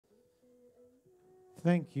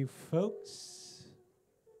Thank you, folks.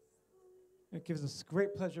 It gives us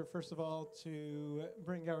great pleasure, first of all, to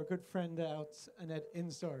bring our good friend out, Annette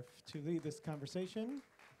Insdorf, to lead this conversation.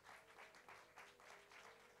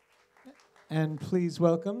 And please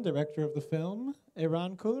welcome director of the film,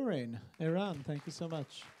 Eran Kolirin. Eran, thank you so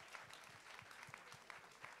much.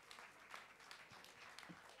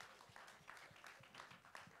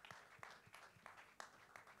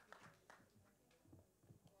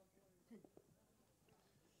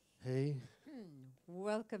 Hey,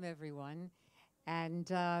 Welcome, everyone.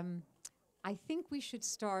 And I think we should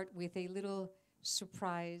start with a little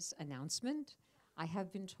surprise announcement. I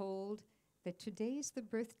have been told that today is the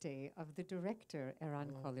birthday of the director,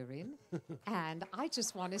 Eran Kolirin. And I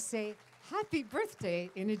just want to say happy birthday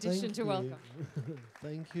in addition thank to you. welcome.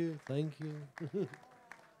 Thank you, thank you.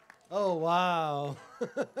 Oh, wow.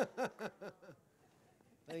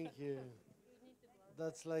 Thank you.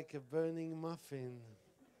 That's like a burning muffin.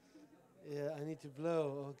 Yeah, I need to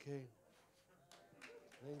blow. Okay.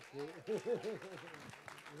 Thank you.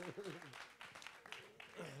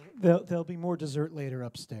 There'll be more dessert later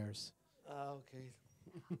upstairs. Okay.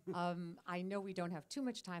 I know we don't have too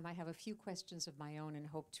much time. I have a few questions of my own and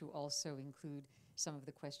hope to also include some of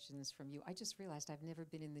the questions from you. I just realized I've never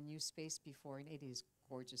been in the new space before, and it is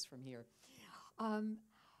gorgeous from here.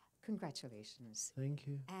 Congratulations. Thank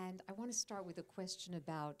you. And I want to start with a question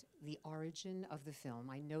about the origin of the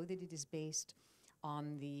film. I know that it is based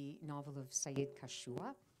on the novel of Sayed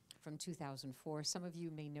Kashua from 2004. Some of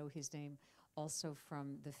you may know his name also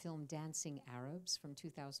from the film Dancing Arabs from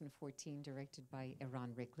 2014, directed by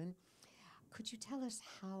Eran Kolirin. Could you tell us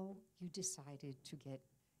how you decided to get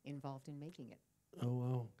involved in making it? Oh,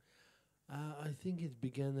 wow. I think it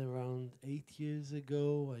began around 8 years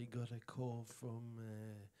ago. I got a call from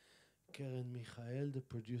Karen Michael, the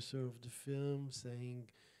producer of the film,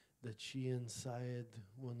 saying that she and Syed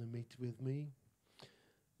want to meet with me.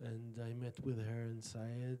 And I met with her and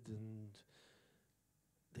Syed, and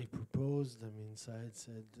they proposed. I mean, Syed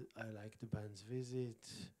said, "I like the band's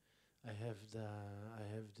visit. I have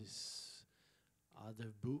this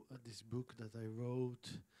other book, this book that I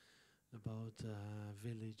wrote about a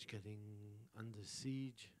village getting under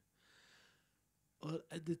siege." Well,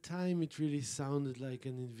 at the time, it really sounded like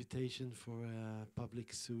an invitation for a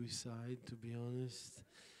public suicide, to be honest.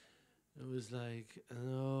 It was like,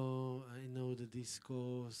 no, I know the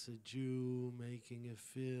discourse, a Jew making a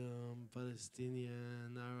film,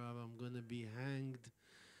 Palestinian, Arab, I'm going to be hanged.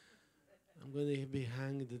 I'm going to be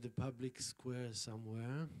hanged at the public square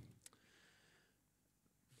somewhere.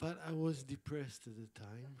 But I was depressed at the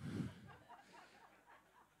time.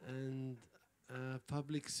 And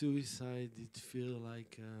public suicide, it feel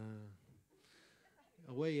like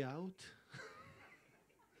a way out.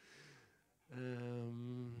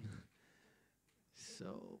 um,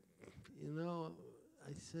 so,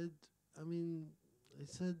 I said, I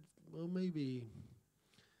said, well, maybe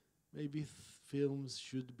films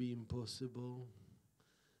should be impossible.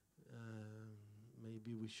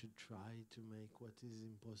 Maybe we should try to make what is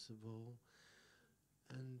impossible.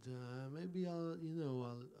 And maybe I'll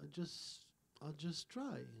just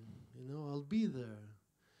try. I'll be there.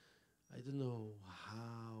 I don't know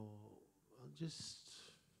how. I'll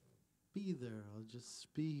just be there. I'll just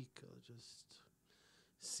speak. I'll just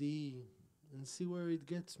see where it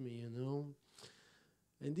gets me.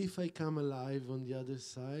 And if I come alive on the other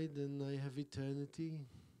side, then I have eternity.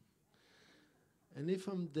 And if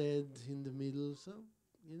I'm dead in the middle, so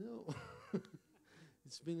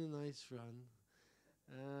it's been a nice run.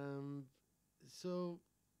 So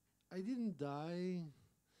I didn't die.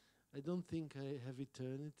 I don't think I have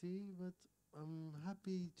eternity, but I'm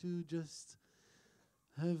happy to just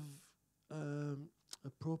have a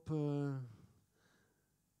proper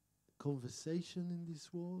conversation in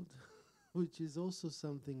this world, which is also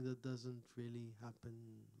something that doesn't really happen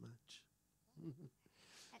much.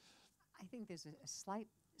 I think there's a slight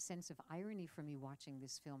sense of irony for me watching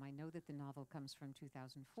this film. I know that the novel comes from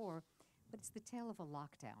 2004, but it's the tale of a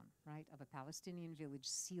lockdown, right, of a Palestinian village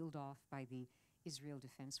sealed off by the Israel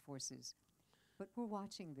Defense Forces. But we're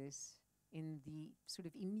watching this in the sort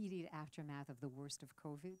of immediate aftermath of the worst of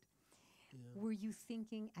COVID. Yeah. Were you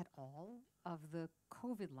thinking at all of the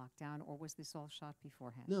COVID lockdown, or was this all shot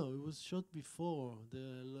beforehand? No, it was shot before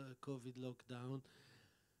the COVID lockdown.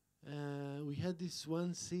 We had this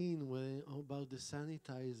one scene about the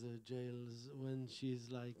sanitizer jails when she's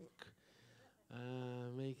like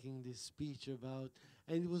making this speech about,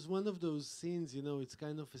 and it was one of those scenes, it's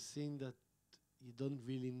kind of a scene that you don't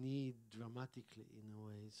really need dramatically in a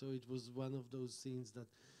way. So it was one of those scenes that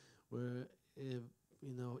were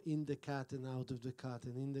in the cat and out of the cat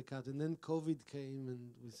and in the cat. And then COVID came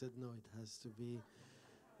and we said, no, it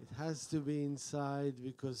has to be inside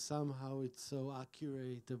because somehow it's so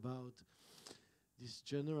accurate about this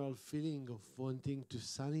general feeling of wanting to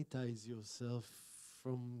sanitize yourself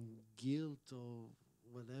from guilt or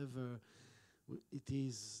whatever it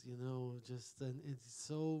is, just, and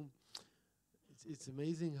it's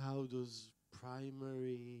amazing how those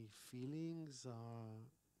primary feelings are,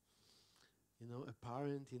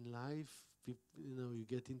 apparent in life. You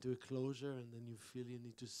get into a closure and then you feel you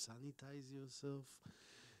need to sanitize yourself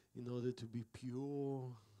in order to be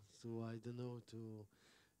pure. So I don't know, to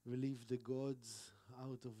relieve the gods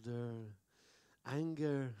out of their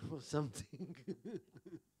anger or something.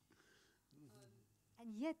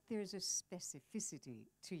 And yet there's a specificity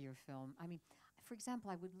to your film. I mean, for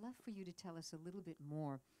example, I would love for you to tell us a little bit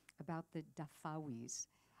more about the Dafawis.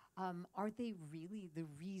 Are they really the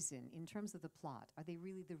reason, in terms of the plot, are they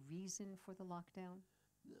really the reason for the lockdown?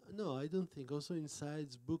 No, I don't think. Also in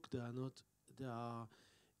Said's book, they are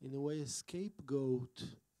in a way a scapegoat.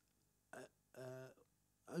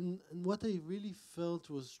 And what I really felt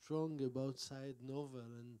was strong about Said novel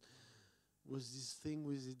and was this thing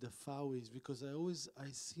with the Fawis, because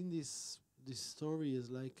I seen this story as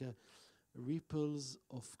like ripples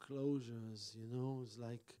of closures, it's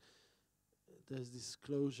like there's this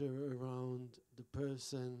closure around the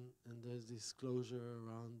person and there's this closure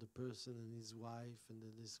around the person and his wife and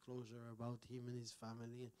then this closure about him and his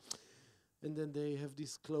family. And then they have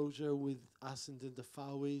this closure with us and then the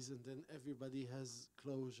Fawis, and then everybody has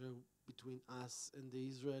closure between us and the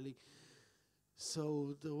Israeli.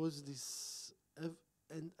 So there was this,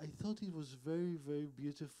 and I thought it was very, very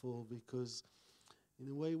beautiful because in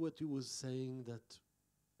a way what he was saying that,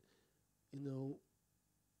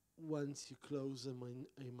 once you close a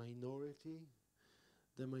minority,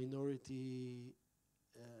 the minority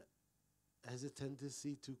has a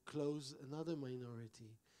tendency to close another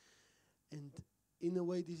minority. And in a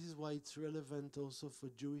way, this is why it's relevant also for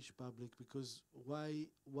Jewish public, because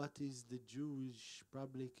what is the Jewish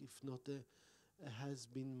public if not a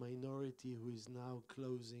has-been minority who is now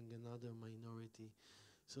closing another minority?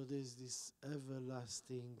 So there's this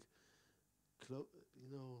everlasting,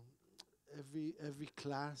 every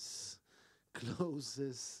class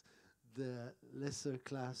closes the lesser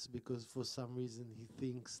class because for some reason he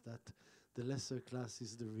thinks that the lesser class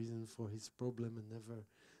is the reason for his problem and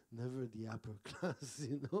never the upper class,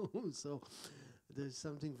 So there's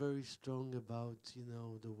something very strong about,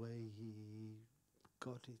 the way he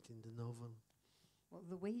got it in the novel. Well,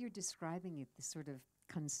 the way you're describing it, the sort of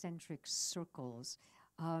concentric circles,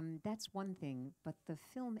 that's one thing, but the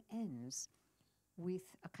film ends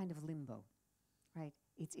with a kind of limbo, right?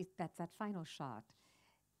 That final shot,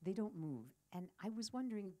 they don't move. And I was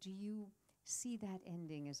wondering, do you see that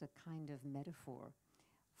ending as a kind of metaphor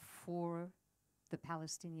for the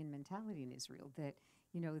Palestinian mentality in Israel, that,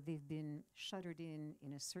 they've been shuttered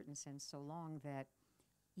in a certain sense so long that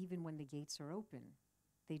even when the gates are open,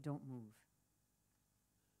 they don't move?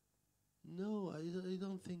 No, I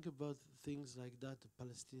don't think about things like that, the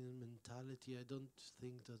Palestinian mentality. I don't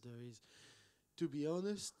think that there is. To be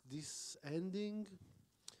honest, this ending,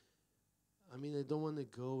 I mean, I don't want to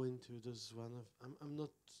go into this one of, I'm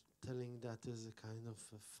not telling that as a kind of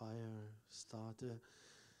a fire starter,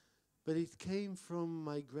 but it came from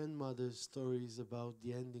my grandmother's stories about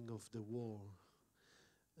the ending of the war.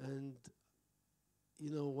 And,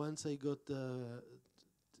 once I got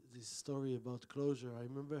this story about closure, I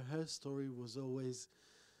remember her story was always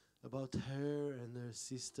about her and her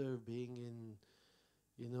sister being in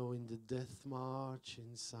the death march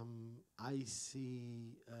in some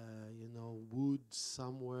icy, woods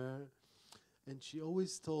somewhere. And she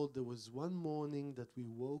always told there was one morning that we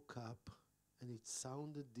woke up and it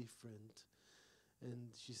sounded different.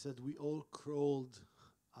 And she said we all crawled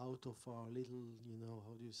out of our little,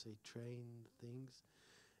 how do you say, train things.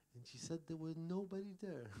 And she said there was nobody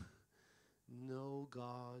there. No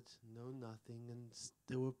God, no nothing. And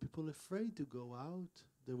there were people afraid to go out.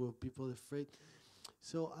 There were people afraid.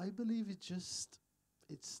 So I believe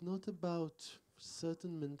it's not about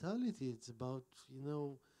certain mentality. It's about,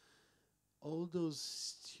 all those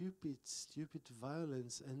stupid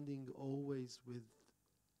violence ending always with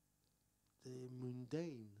the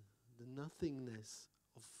mundane, the nothingness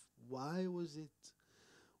of why?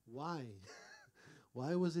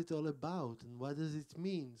 Why was it all about, and what does it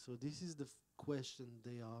mean? So this is the question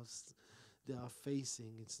they are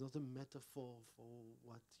facing. It's not a metaphor for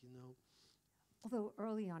what, Although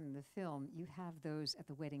early on in the film, you have those at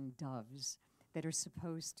the wedding doves that are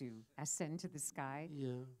supposed to ascend to the sky.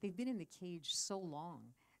 Yeah. They've been in the cage so long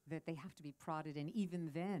that they have to be prodded, and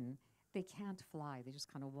even then, they can't fly. They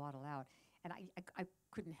just kind of waddle out. And I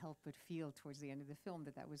couldn't help but feel towards the end of the film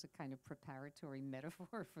that was a kind of preparatory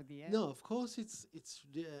metaphor for the end. No, of course it's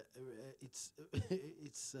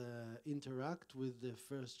interact with the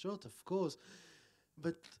first shot, of course.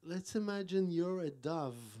 But let's imagine you're a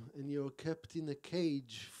dove and you're kept in a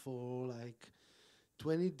cage for like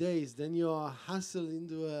 20 days. Then you're hustled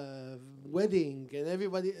into a wedding and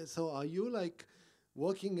everybody. So are you like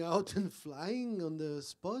walking out and flying on the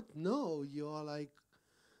spot? No, you're like,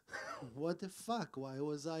 what the fuck? Why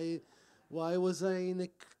was I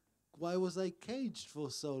caged for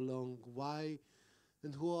so long? Why?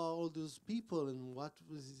 And who are all those people? And what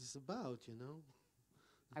was this about? You know?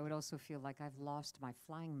 I would also feel like I've lost my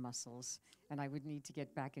flying muscles and I would need to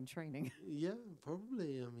get back in training. Yeah,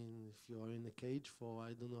 probably. I mean, if you are in a cage for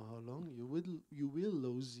I don't know how long, you will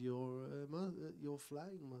lose your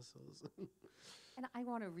flying muscles. And I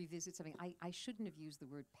want to revisit something. I shouldn't have used the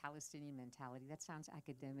word Palestinian mentality. That sounds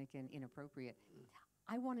academic and inappropriate.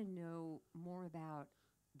 I want to know more about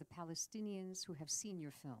the Palestinians who have seen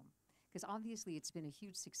your film. Because obviously it's been a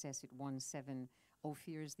huge success. It won 7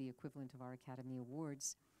 OIFFs, the equivalent of our Academy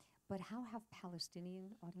Awards. But how have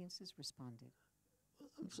Palestinian audiences responded?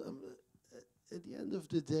 At the end of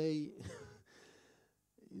the day,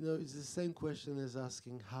 you know, it's the same question as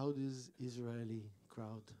asking how does Israeli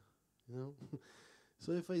crowd, you know?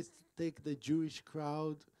 So if I take the Jewish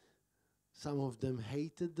crowd, some of them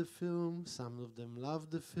hated the film, some of them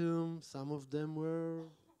loved the film, some of them were,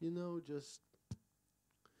 you know, just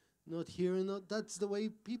not here and not. That's the way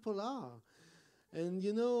people are. And,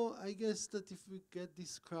 you know, I guess that if we get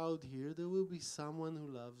this crowd here, there will be someone who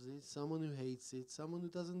loves it, someone who hates it, someone who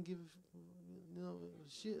doesn't give, you know,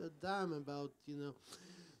 a damn about, you know.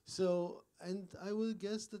 So, and I will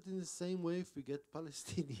guess that in the same way, if we get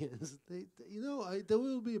Palestinians, you know, there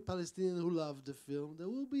will be a Palestinian who loves the film, there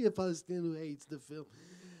will be a Palestinian who hates the film.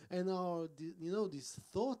 And you know, this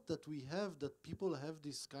thought that we have, that people have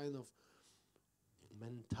this kind of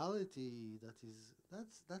mentality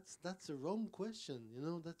that's a wrong question, you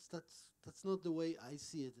know. That's not the way I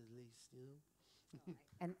see it, at least, you know.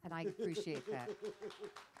 And I appreciate that.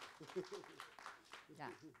 Yeah.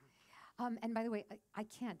 And by the way, I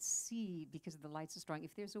can't see because the lights are strong.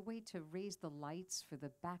 If there's a way to raise the lights for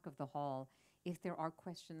the back of the hall, if there are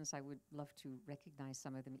questions, I would love to recognize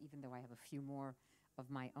some of them, even though I have a few more of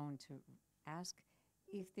my own to ask.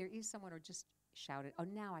 If there is someone, or just shout it. Oh,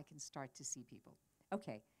 now I can start to see people.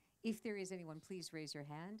 Okay. If there is anyone, please raise your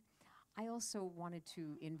hand. I also wanted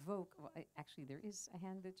to invoke, actually, there is a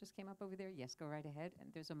hand that just came up over there. Yes, go right ahead.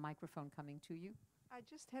 And there's a microphone coming to you. I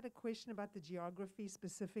just had a question about the geography,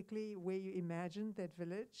 specifically where you imagined that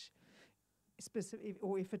village,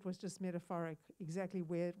 or if it was just metaphoric, exactly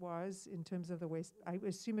where it was in terms of the West. I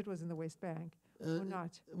assume it was in the West Bank, or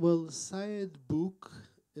not. Well, Sayed book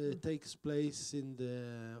takes place in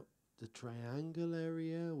the Triangle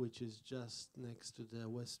area, which is just next to the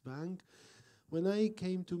West Bank. When I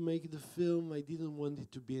came to make the film, I didn't want it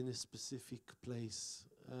to be in a specific place.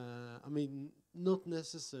 I mean, not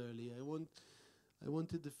necessarily. I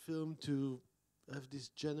wanted the film to have this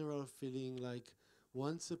general feeling like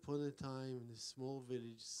once upon a time in a small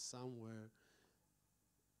village somewhere,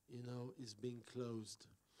 you know, is being closed.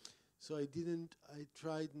 So I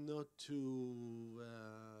tried not to,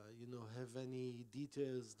 you know, have any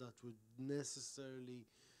details that would necessarily,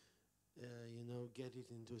 you know, get it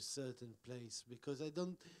into a certain place, because I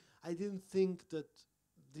didn't think that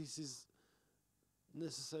this is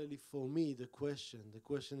necessarily for me the question. The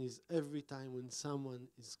question is every time when someone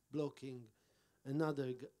is blocking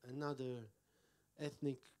another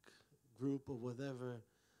ethnic group or whatever,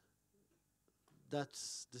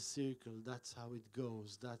 that's the circle, that's how it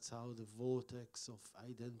goes, that's how the vortex of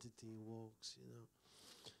identity works, you know.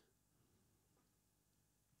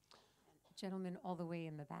 Gentleman all the way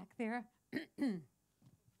in the back there. I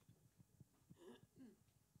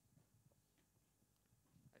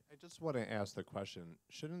just want to ask the question,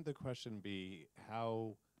 shouldn't the question be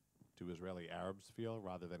how do Israeli Arabs feel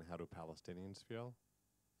rather than how do Palestinians feel?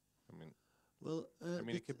 I mean, Well,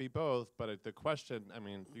 it could be both, but the question, I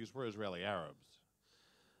mean, these were Israeli Arabs,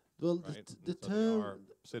 well, right? the So they term are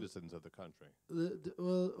citizens of the country.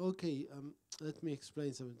 well, okay, let me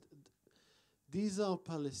explain something. These are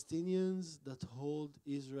Palestinians that hold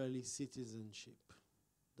Israeli citizenship.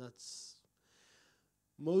 That's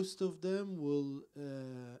most of them will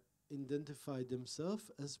identify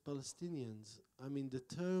themselves as Palestinians. I mean, the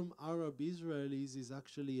term Arab Israelis is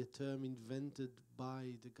actually a term invented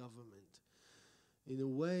by the government, in a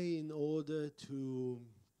way, in order to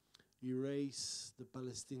erase the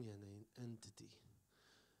Palestinian entity.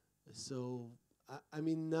 So, I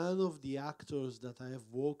mean, none of the actors that I have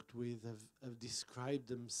worked with have described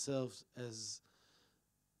themselves as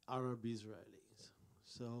Arab Israelis.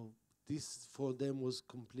 So this for them was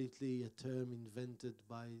completely a term invented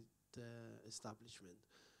by the establishment.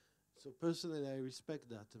 So personally, I respect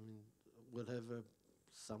that. I mean, whatever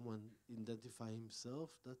someone identify himself,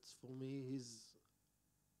 that's for me his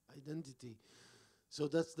identity. So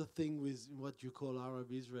that's the thing with what you call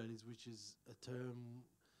Arab Israelis, which is a term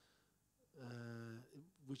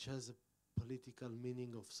which has a political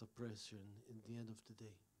meaning of suppression in the end of the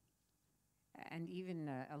day. And even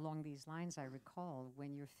along these lines, I recall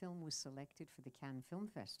when your film was selected for the Cannes Film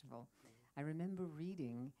Festival, I remember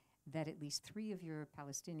reading that at least 3 of your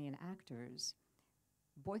Palestinian actors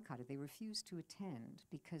boycotted. They refused to attend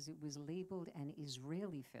because it was labeled an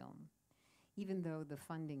Israeli film, even though the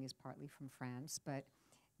funding is partly from France, but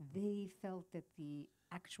they felt that the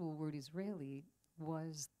actual word Israeli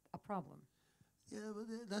was a problem. Yeah,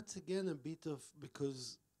 but that's again a bit of,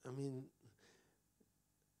 because, I mean,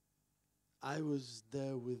 I was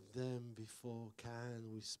there with them before Cannes.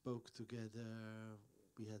 We spoke together.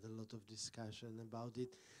 We had a lot of discussion about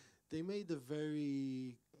it. They made a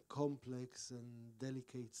very complex and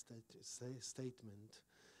delicate statement,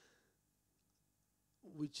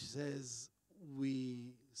 which says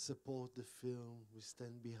we support the film, we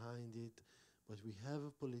stand behind it, but we have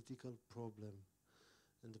a political problem.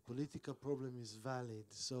 And the political problem is valid.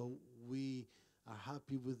 So we are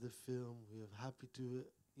happy with the film. We are happy to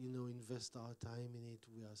invest our time in it.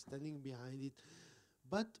 We are standing behind it.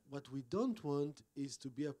 But what we don't want is to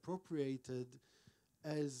be appropriated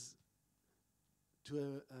as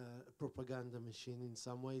to a propaganda machine in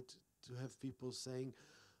some way, to have people saying,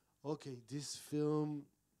 okay, this film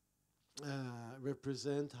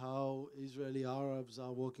represent how Israeli Arabs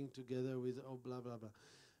are working together with blah, blah, blah.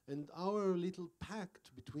 And our little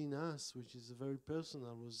pact between us, which is very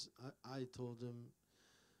personal, was I told them,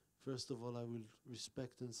 first of all, I will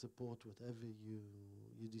respect and support whatever you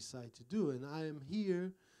decide to do. And I am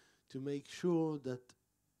here to make sure that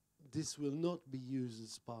this will not be used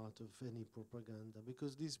as part of any propaganda,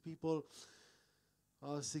 because these people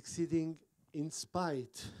are succeeding in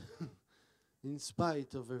spite, in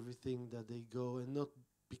spite of everything that they go, and not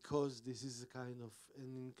because this is a kind of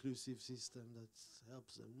an inclusive system that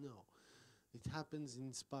helps them. No, it happens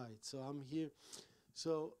in spite. So I'm here.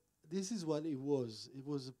 So this is what it was. It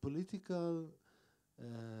was a political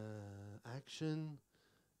action,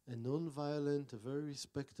 a non-violent, a very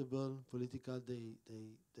respectable political.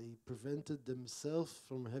 They prevented themselves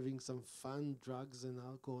from having some fun, drugs and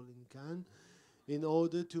alcohol in Cannes, in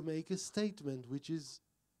order to make a statement, which is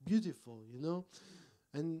beautiful,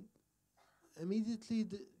 and immediately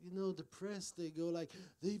the press, they go like,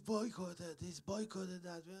 they boycotted this, boycotted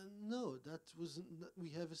that. Well, no, that wasn't. We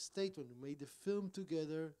have a statement. We made a film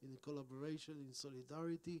together in collaboration, in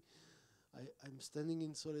solidarity. I'm standing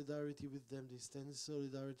in solidarity with them. They stand in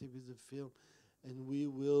solidarity with the film, and we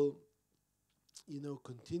will,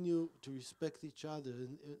 continue to respect each other,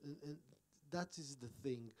 and that is the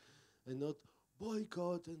thing, and not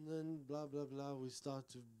boycott and then blah blah blah. We start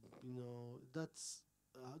to, that's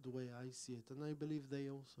the way I see it, and I believe they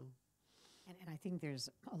also. And I think there's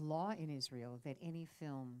a law in Israel that any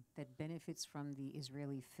film that benefits from the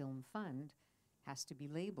Israeli Film Fund has to be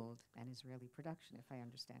labeled an Israeli production, if I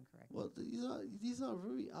understand correctly. Well, these are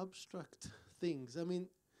very abstract things. I mean,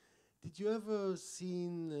 did you ever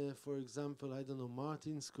seen, for example, I don't know,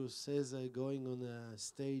 Martin Scorsese going on a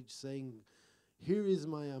stage saying, "Here is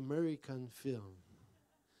my American film"?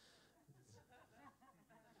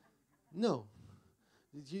 No.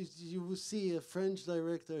 You will see a French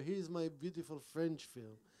director, here's my beautiful French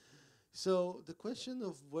film. So the question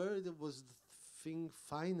of where was the thing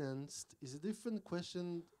financed is a different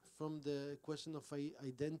question from the question of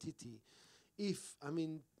identity.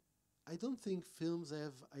 I don't think films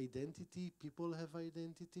have identity, people have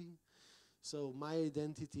identity. So my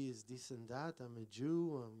identity is this and that. I'm a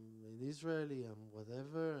Jew, I'm an Israeli, I'm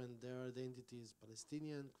whatever, and their identity is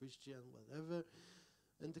Palestinian, Christian, whatever.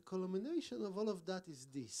 And the culmination of all of that is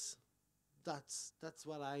this. That's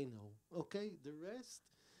what I know. Okay? The rest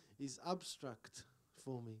is abstract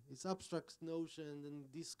for me. It's abstract notion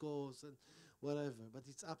and discourse and whatever, but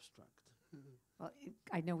it's abstract. Well,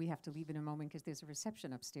 I know we have to leave in a moment because there's a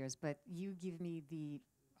reception upstairs, but you give me the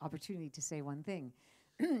opportunity to say one thing.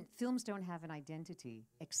 Films don't have an identity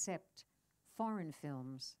except foreign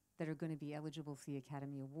films that are going to be eligible for the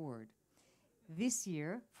Academy Award. This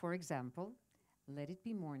year, for example, Let It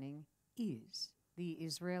Be Morning is the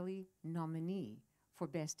Israeli nominee for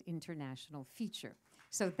Best International Feature.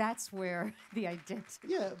 So that's where the identity.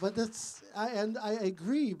 Yeah, but I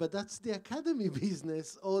agree, but that's the academy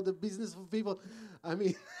business or the business of people. I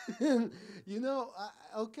mean,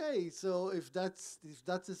 okay, so if that's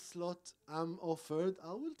a slot I'm offered,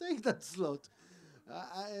 I will take that slot.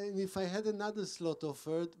 And if I had another slot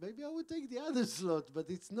offered, maybe I would take the other slot, but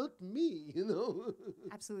it's not me,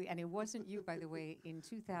 Absolutely. And it wasn't you, by the way. In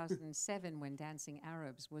 2007, when Dancing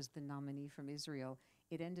Arabs was the nominee from Israel,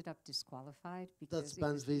 it ended up disqualified because That's it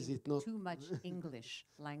Band's was being Visit, not too much English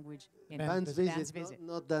language in Band's Band's Visit, Visit.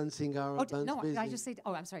 not Dancing Arab. Oh, Band's no, Visit. I just said,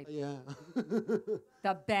 I'm sorry. Yeah.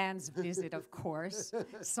 The Band's Visit, of course.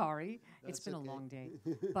 Sorry. It's That's been okay. a long day.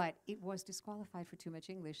 But it was disqualified for too much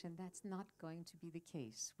English, and that's not going to be the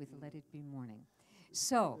case with Let It Be Morning.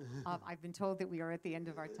 So, I've been told that we are at the end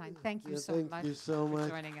of our time. Thank you so much Thank you so for much.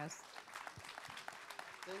 joining us.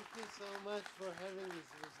 Thank you so much for having us.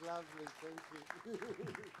 It was lovely. Thank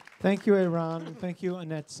you. Thank you, Eran. And thank you,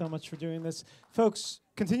 Annette, so much for doing this. Folks,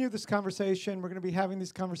 continue this conversation. We're going to be having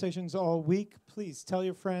these conversations all week. Please tell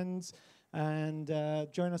your friends and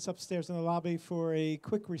join us upstairs in the lobby for a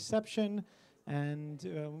quick reception. And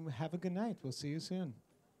have a good night. We'll see you soon.